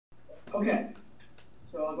Okay,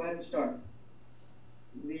 so I'll go ahead and start.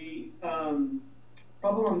 The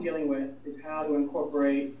problem I'm dealing with is how to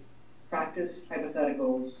incorporate practice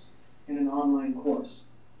hypotheticals in an online course.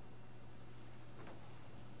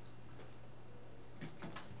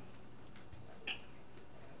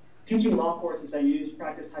 Teaching law courses, I use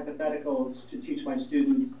practice hypotheticals to teach my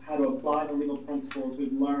students how to apply the legal principles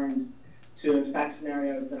we've learned to fact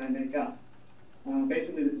scenarios that I make up.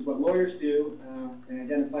 Basically, this is what lawyers do. They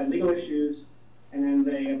identify legal issues, and then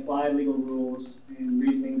they apply legal rules in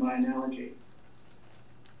reasoning by analogy.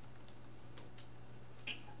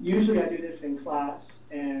 Usually I do this in class,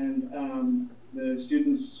 and the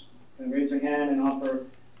students raise their hand and offer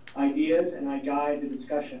ideas, and I guide the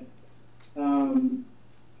discussion.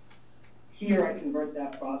 Here I convert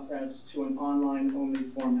that process to an online-only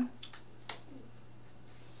format.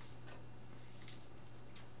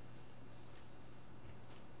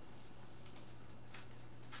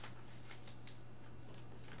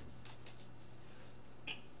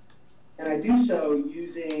 And I do so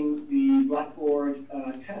using the Blackboard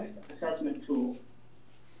test assessment tool.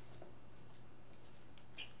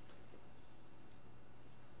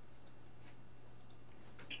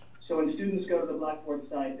 So when students go to the Blackboard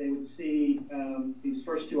site, they would see these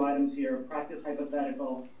first two items here, practice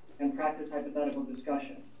hypothetical and practice hypothetical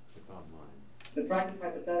discussion. It's online. The practice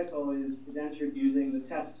hypothetical is answered using the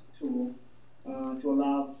test tool to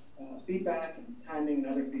allow feedback and timing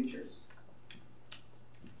and other features.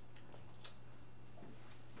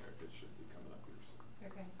 It should be coming up here soon.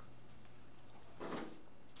 Okay.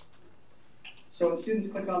 So when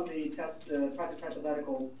students click on the test practice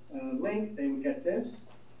hypothetical link, they would get this.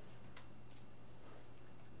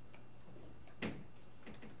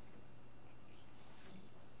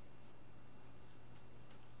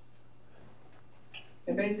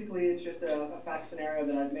 And basically, it's just a fact scenario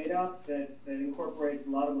that I've made up that incorporates a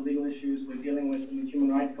lot of the legal issues we're dealing with in the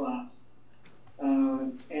human rights class.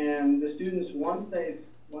 And the students, once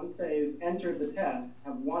they've entered the test,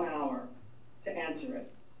 have 1 hour to answer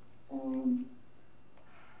it.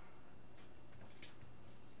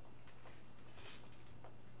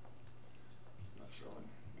 It's not showing.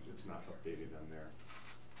 It's not updated on there.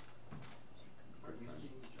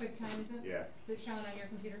 QuickTime, is it? Yeah. Is it showing on your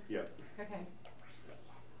computer? Yep. Okay.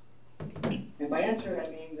 And by answer it, I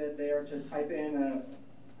mean that they are to type in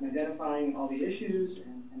identifying all the issues,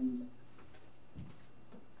 and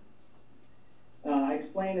I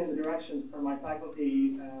explain in the directions for my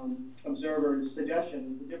faculty observers'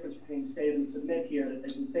 suggestions the difference between save and submit here, that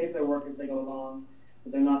they can save their work as they go along,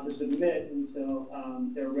 but they're not to submit until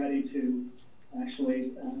they're ready to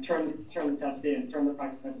actually turn the test in, turn the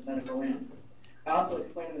practice hypothetical in. I also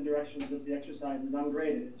explain in the directions that the exercise is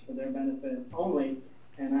ungraded. It's for their benefit only,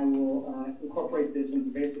 and I will incorporate this into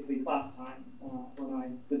basically class time when I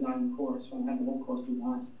design the course, when I have the whole course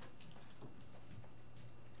designed.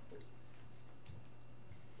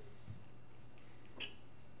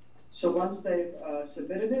 So once they've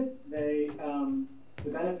submitted it, the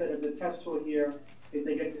benefit of the test tool here is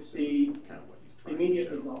they get to see kind of what he's trying immediate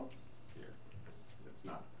to show results. Here. It's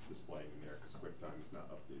not displaying in there because QuickTime is not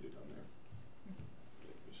updated on there.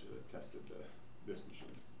 We should have tested this machine.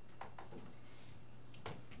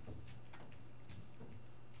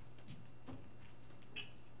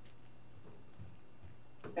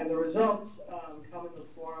 And the results come in the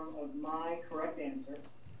form of my correct answer,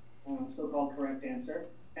 so-called correct answer,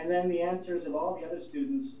 and then the answers of all the other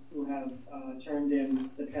students who have turned in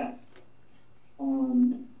the test.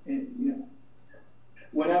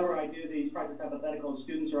 Whenever I do these practice hypotheticals,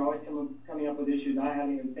 students are always coming up with issues I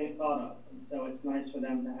haven't even thought of, and so it's nice for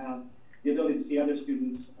them to have the ability to see other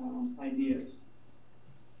students' ideas.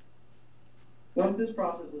 Once this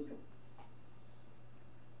process is complete,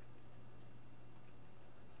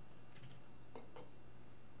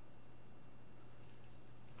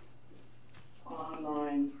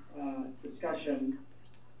 online discussion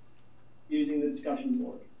using the discussion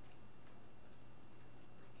board.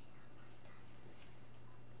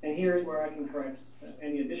 And here's where I can correct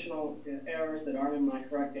any additional errors that aren't in my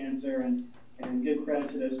correct answer and give credit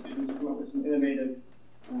to those students who come up with some innovative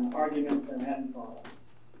arguments that I hadn't thought of.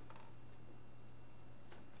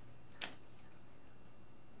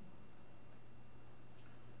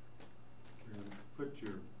 Put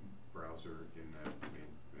your browser in that. I mean,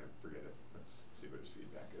 forget it. Let's see what his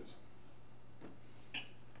feedback is.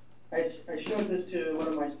 I showed this to one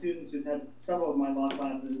of my students who's had several of my law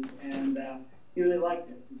classes, and he really liked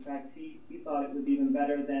it. In fact, he thought it was even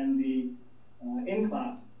better than the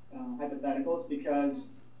in-class hypotheticals because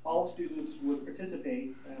all students would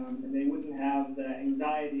participate and they wouldn't have the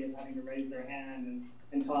anxiety of having to raise their hand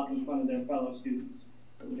and talk in front of their fellow students.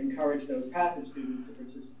 It would encourage encourage those passive students to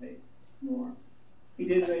participate more. He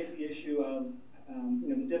did raise the issue of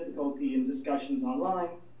the difficulty in discussions online,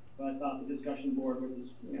 but I thought the discussion board was as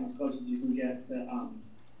close as you can get to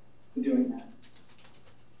doing that.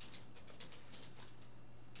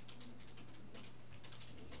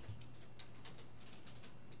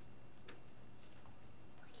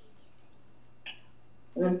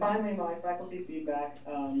 And then finally, my faculty feedback,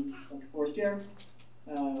 Dr. Forstier,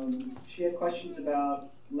 she had questions about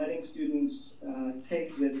letting students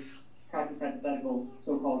take this practice hypothetical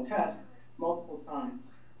so-called test multiple times.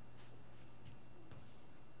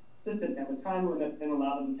 Consistent at a time limit and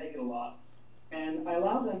allow them to take it a lot. And I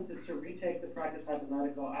allow them to retake the practice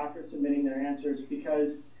hypothetical after submitting their answers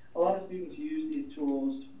because a lot of students use these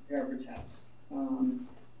tools to prepare for tests.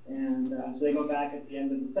 So they go back at the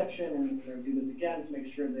end of the section and do this again to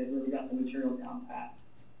make sure they really got the material down pat.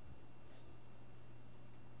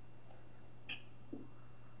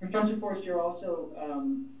 Professor Forstier also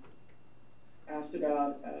asked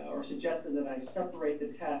about or suggested that I separate the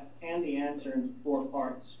test and the answer into 4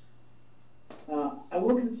 parts. I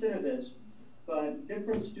will consider this, but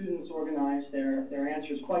different students organize their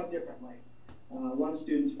answers quite differently. One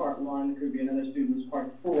student's part 1 could be another student's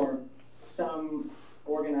part 4. Some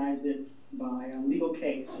organize it by legal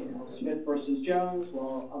case, Smith versus Jones,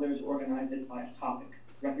 while others organize it by a topic,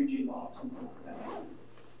 refugee law, something like that.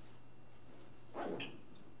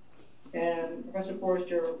 And Professor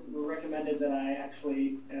Forstier recommended that I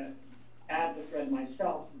actually add the thread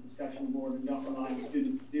myself to the discussion board and don't rely on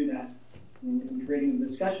students to do that in creating the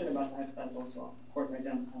discussion about the hypothetical. So, of course, I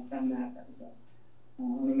found that was an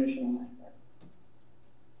omission on my part.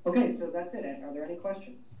 Okay, so that's it. Are there any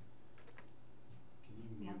questions? Can you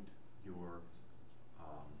mute your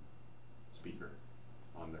speaker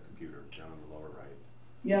on the computer down in the lower right?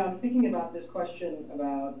 Yeah, I'm thinking about this question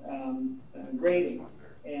about grading.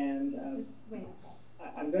 And Wait.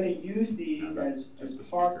 I'm going to use these as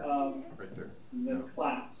part of the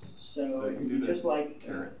class. So just like the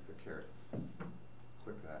carrot.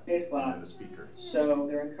 Click that. Case class. And the speaker. So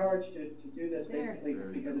they're encouraged to do this basically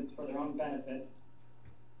because it's for their own benefit.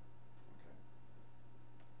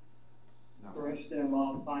 Okay. If we're interested in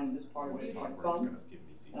law, find this part of it quite fun.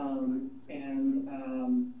 And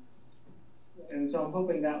so I'm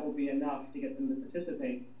hoping that will be enough to get them to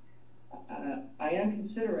participate. I am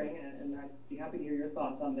considering, and I'd be happy to hear your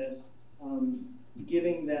thoughts on this,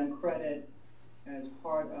 giving them credit as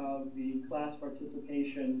part of the class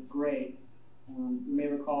participation grade. You may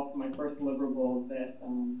recall from my first deliverable that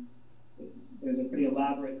there's a pretty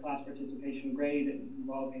elaborate class participation grade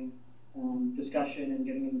involving discussion and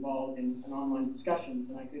getting involved in online discussions,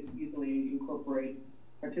 and I could easily incorporate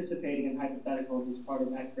participating in hypotheticals as part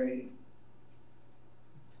of that grading.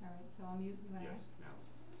 All right, so I'll mute. You want to ask?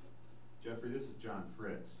 Jeffrey, this is John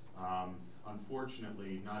Fritz.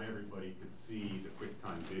 Unfortunately, not everybody could see the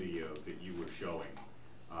QuickTime video that you were showing.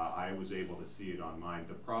 I was able to see it on mine.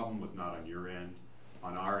 The problem was not on your end.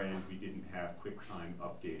 On our end, we didn't have QuickTime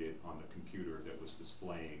updated on the computer that was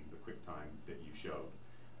displaying the QuickTime that you showed.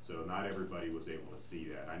 So not everybody was able to see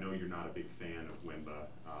that. I know you're not a big fan of WIMBA,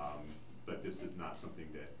 but this is not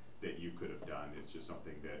something that you could have done. It's just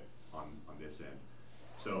something that on this end.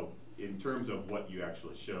 So in terms of what you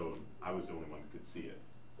actually showed, I was the only one who could see it.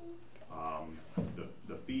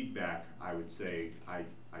 The feedback, I would say, I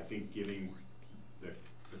think giving the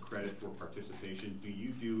credit for participation, do you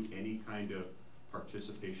do any kind of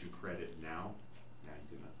participation credit now? Yeah, I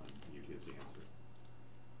did not unmute his answer.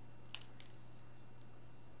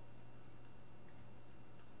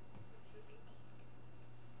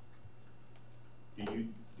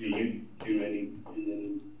 Do you do any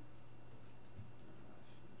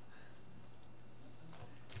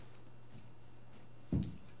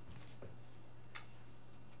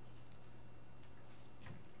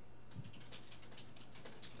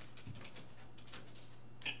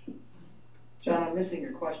John, I'm missing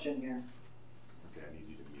your question here. Okay, I need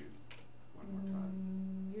you to mute one more time.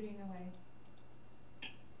 Muting away.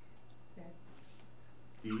 There.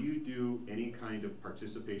 Do you do any kind of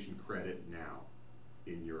participation credit now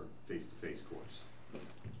in your face-to-face course?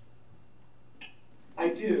 I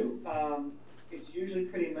do. It's usually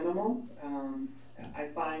pretty minimal. I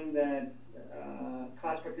find that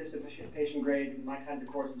class participation grades in my kinds of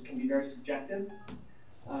courses can be very subjective.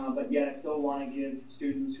 But yet I still want to give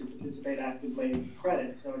students who participate actively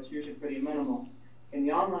credit, so it's usually pretty minimal. In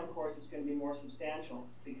the online course, it's going to be more substantial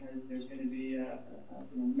because there's going to be a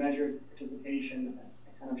measured participation. I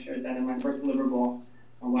kind of shared that in my first deliverable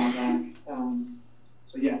a while back.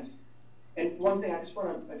 So yes. And one thing, I just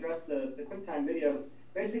want to address the QuickTime video.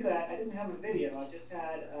 Basically, I didn't have a video. I just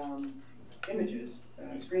had images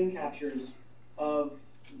screen captures of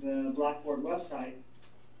the Blackboard website.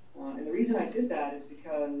 And the reason I did that is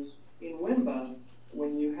because in WIMBA,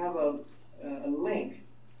 when you have a link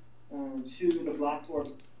to the Blackboard,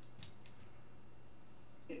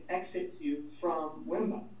 it exits you from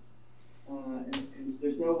WIMBA. And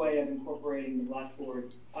there's no way of incorporating the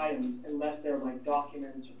Blackboard items unless they're like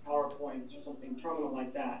documents or PowerPoints or something terminal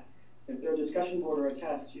like that. If they're a discussion board or a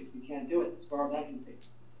test, you can't do it as far as I can see.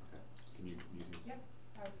 Okay. Can you Yep.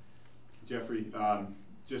 Jeffrey,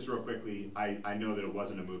 just real quickly, I know that it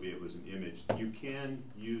wasn't a movie, it was an image. You can,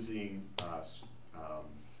 using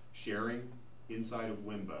sharing inside of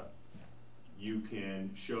WIMBA, you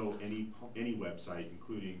can show any website,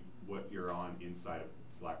 including what you're on inside of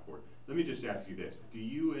Blackboard. Let me just ask you this. Do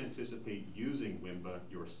you anticipate using WIMBA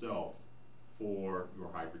yourself for your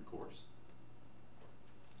hybrid course?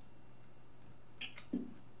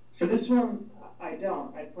 For this one, I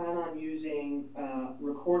don't. I plan on using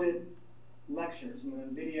recorded lectures,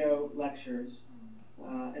 video lectures,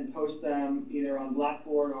 and post them either on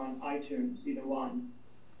Blackboard or on iTunes, either one.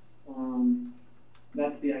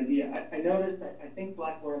 That's the idea. I noticed that I think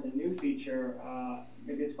Blackboard has a new feature,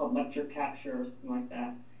 maybe it's called lecture capture or something like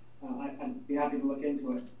that. I'd be happy to look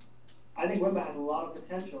into it. I think WIMBA has a lot of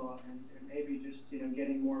potential, and maybe just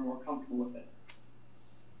getting more and more comfortable with it.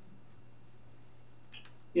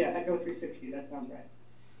 Yeah, Echo 360. That sounds right.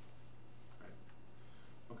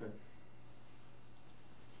 Okay.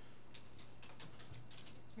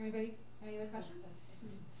 Anybody? Any other questions?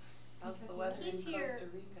 How's the weather in He's Costa here.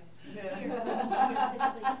 Rica? He's here, but he's here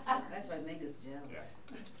physically. That's what makes us jealous. Yeah.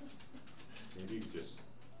 Maybe you could just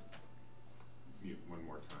mute one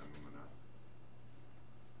more time. I'm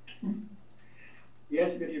gonna.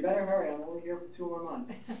 Yes, but you better hurry. I'm only here for 2 more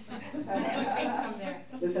months.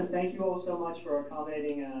 Listen, thank you all so much for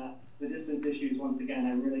accommodating the distance issues once again.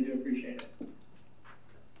 I really do appreciate it.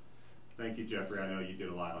 Thank you, Jeffrey. I know you did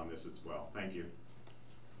a lot on this as well. Thank you.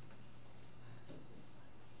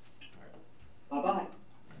 Bye-bye.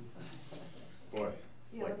 Boy,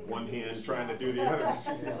 it's like one hand trying to do the other.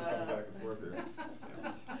 Coming back and forth here.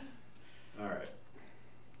 Yeah. All right.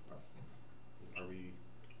 Are we?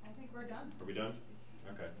 I think we're done. Are we done?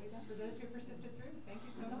 Okay. We're done. For those who persisted through, thank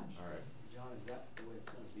you so much. All right. John, is that the way it's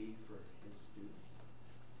going to be for his students?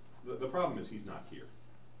 The problem is he's not here.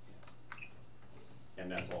 And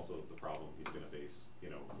that's also the problem he's going to face,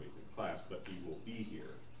 when he's in class, but he will be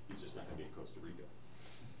here. He's just not going to be in Costa Rica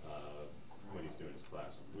when he's doing his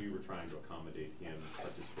class. We were trying to accommodate him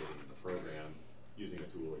participating in the program using a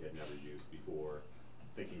tool he had never used before,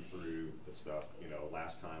 thinking through the stuff.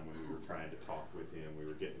 Last time when we were trying to talk with him, we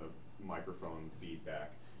were getting the microphone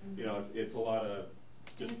feedback. Mm-hmm. It's a lot of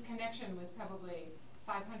just. His connection was probably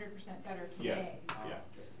 500% better today. Yeah.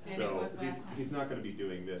 than it So was last time. he's not going to be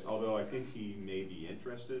doing this, although I think he may be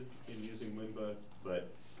interested in using WIMBA, but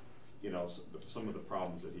some of the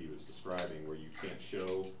problems that he was describing where you can't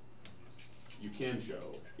show, you can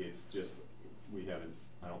show, it's just,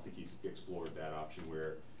 I don't think he's explored that option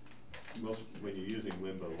where when you're using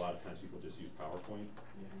WIMBA, a lot of times people just use PowerPoint.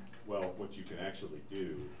 Yeah. Well, what you can actually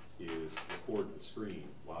do is record the screen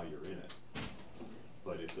while you're in it.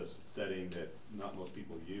 But it's a setting that not most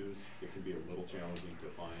people use. It can be a little challenging to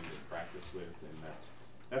find and practice with, and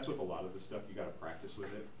that's with a lot of the stuff. You got to practice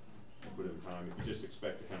with it and put in time. If you just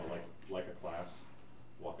expect to kind of like a class,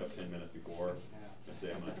 walk up 10 minutes before and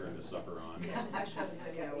say, I'm going to turn this sucker on. Yeah, I showed a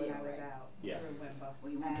video when I was out through WIMBA.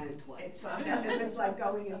 Well, you won't do it twice. It was like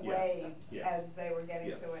going in waves Yeah. as they were getting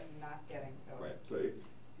to it and not getting to it. Right. So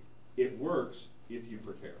it works if you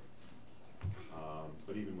prepare.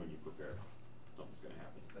 But even when you prepare, something's going to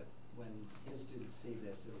happen. But when his students see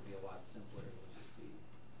this, it'll be a lot simpler. It'll just be,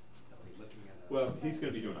 they'll be looking at a. Well, he's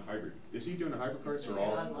going to be doing a hybrid. Is he doing a hybrid course or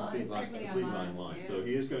all Online. completely online? Yeah. So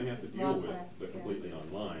he is going to have to It's deal log with class, the yeah. completely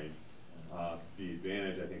online. The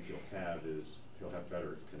advantage I think he'll have is he'll have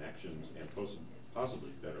better connections and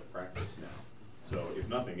possibly better practice now. So if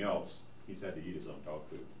nothing else, he's had to eat his own dog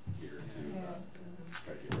food here to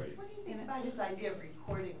try to get ready. What do you think about his idea of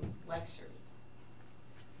recording lectures?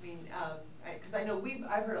 I mean, because I know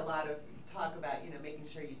I've heard a lot of talk about, making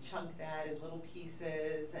sure you chunk that in little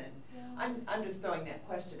pieces, and I'm just throwing that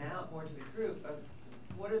question out more to the group of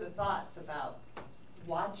what are the thoughts about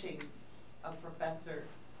watching a professor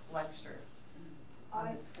lecture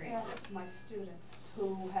on the screen? I asked my students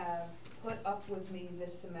who have put up with me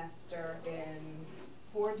this semester in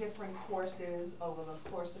 4 different courses over the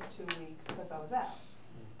course of 2 weeks because I was out.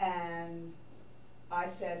 And I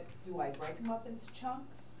said, do I break them up into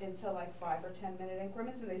chunks into like 5 or 10 minute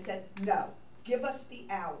increments? And they said, no, give us the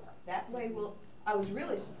hour. That way I was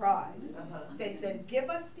really surprised. Uh-huh. They said, give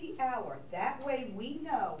us the hour, that way we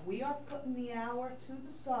know we are putting the hour to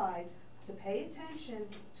the side to pay attention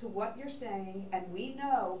to what you're saying, and we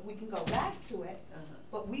know we can go back to it,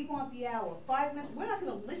 but we want the hour, 5 minutes, we're not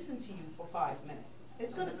gonna listen to you for 5 minutes.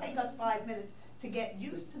 It's gonna take us 5 minutes to get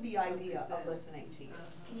used to the idea of listening to you.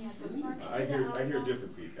 Yeah, the parts to I the hear audio.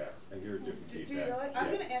 different feedback. I hear different Do you feedback. know what?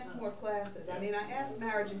 I'm Yes. gonna ask more classes. I mean, I asked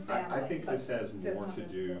marriage and family. I think this has but more to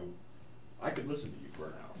do, I could listen to you for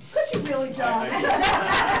an hour. Could you really, John?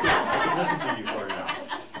 I could listen to you for an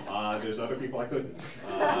hour. There's other people I couldn't,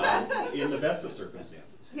 in the best of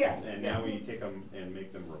circumstances. Yeah, And yeah. now we take them and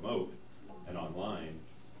make them remote and online.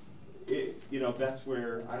 That's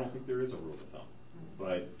where I don't think there is a rule of thumb.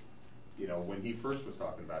 But, when he first was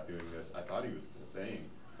talking about doing this, I thought he was saying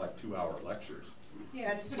like 2-hour lectures.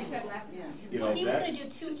 Yeah, that's what he said last time. You So know, he was that- gonna do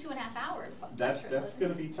 2.5 hour That's lectures,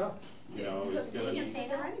 gonna wasn't be tough, it's gonna He be. can say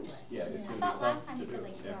that anyway. Yeah, it's I gonna be thought tough last time to he said do,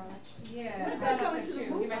 like 2 yeah. hour lectures. Yeah. What I about thought going so to the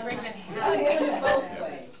too. You might break them in movies? half. Yeah. Do it both Yeah.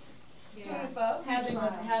 ways. Do Yeah. it both?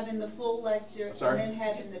 Having the full lecture and Sorry? then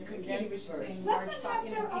having Just the Katie was condensed just version. saying Let large them file, have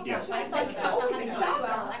you their know, Yeah. people- opportunity. They can always having a stop.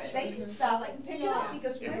 2-hour lecture. They can stop and pick it up, Yeah.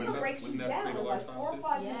 because Yeah. River breaks you Wouldn't that down create in a like large 4 or file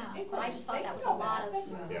 5 too? minute Yeah, increments. but I just thought They that can was go a lot back. of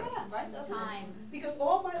That's not Yeah. bad, right? Doesn't it? time. Because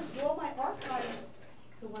all my archives,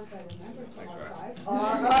 the ones I remember to Thanks, archive,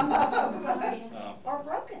 Yeah. are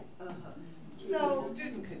broken. Uh-huh. So The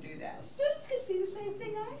student could do that. students can see the same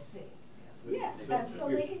thing I see. Yeah, and so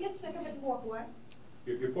they can get sick of it and walk away.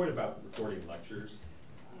 Your point about recording lectures,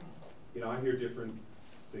 I hear different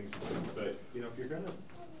things, but,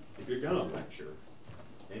 if you're gonna lecture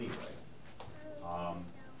anyway,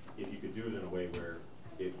 if you could do it in a way where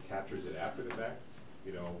it captures it after the fact,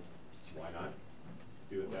 why not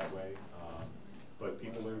do it that way? But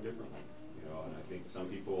people learn differently, and I think some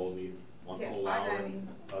people need one Yeah, whole I hour. mean-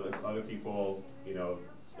 Other people,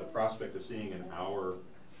 the prospect of seeing an hour,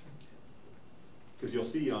 because you'll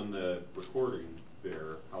see on the recording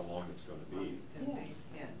there how long it's gonna be. It's gonna be,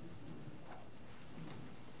 yeah.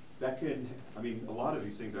 That could, a lot of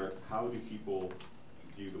these things are, how do people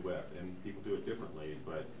view the web? And people do it differently,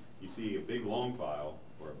 but you see a big long file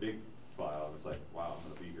or a big file, and it's like, wow, I'm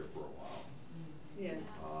gonna be here for a while. Yeah.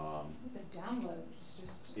 The download is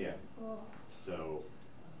just. Yeah. Oh. So,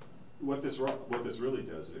 what this really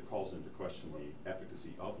does is it calls into question the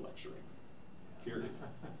efficacy of lecturing, period.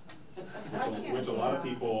 Which a lot of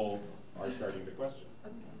people are starting to question.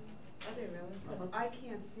 Are they really? Because I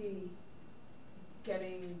can't see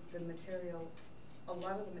getting the material, a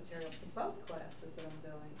lot of the material for both classes that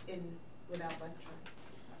I'm doing without lecturing.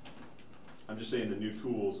 I'm just saying the new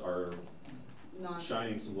tools are Non-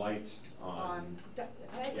 shining some light on.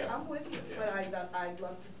 Yeah. I'm with you, Yeah. but I'd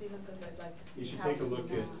love to see them because I'd like to see You should how take a to look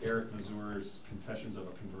do at that. Eric Mazur's Confessions of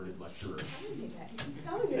a Converted Lecturer. Telling me that.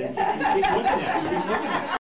 Keep looking at it, keep looking at it.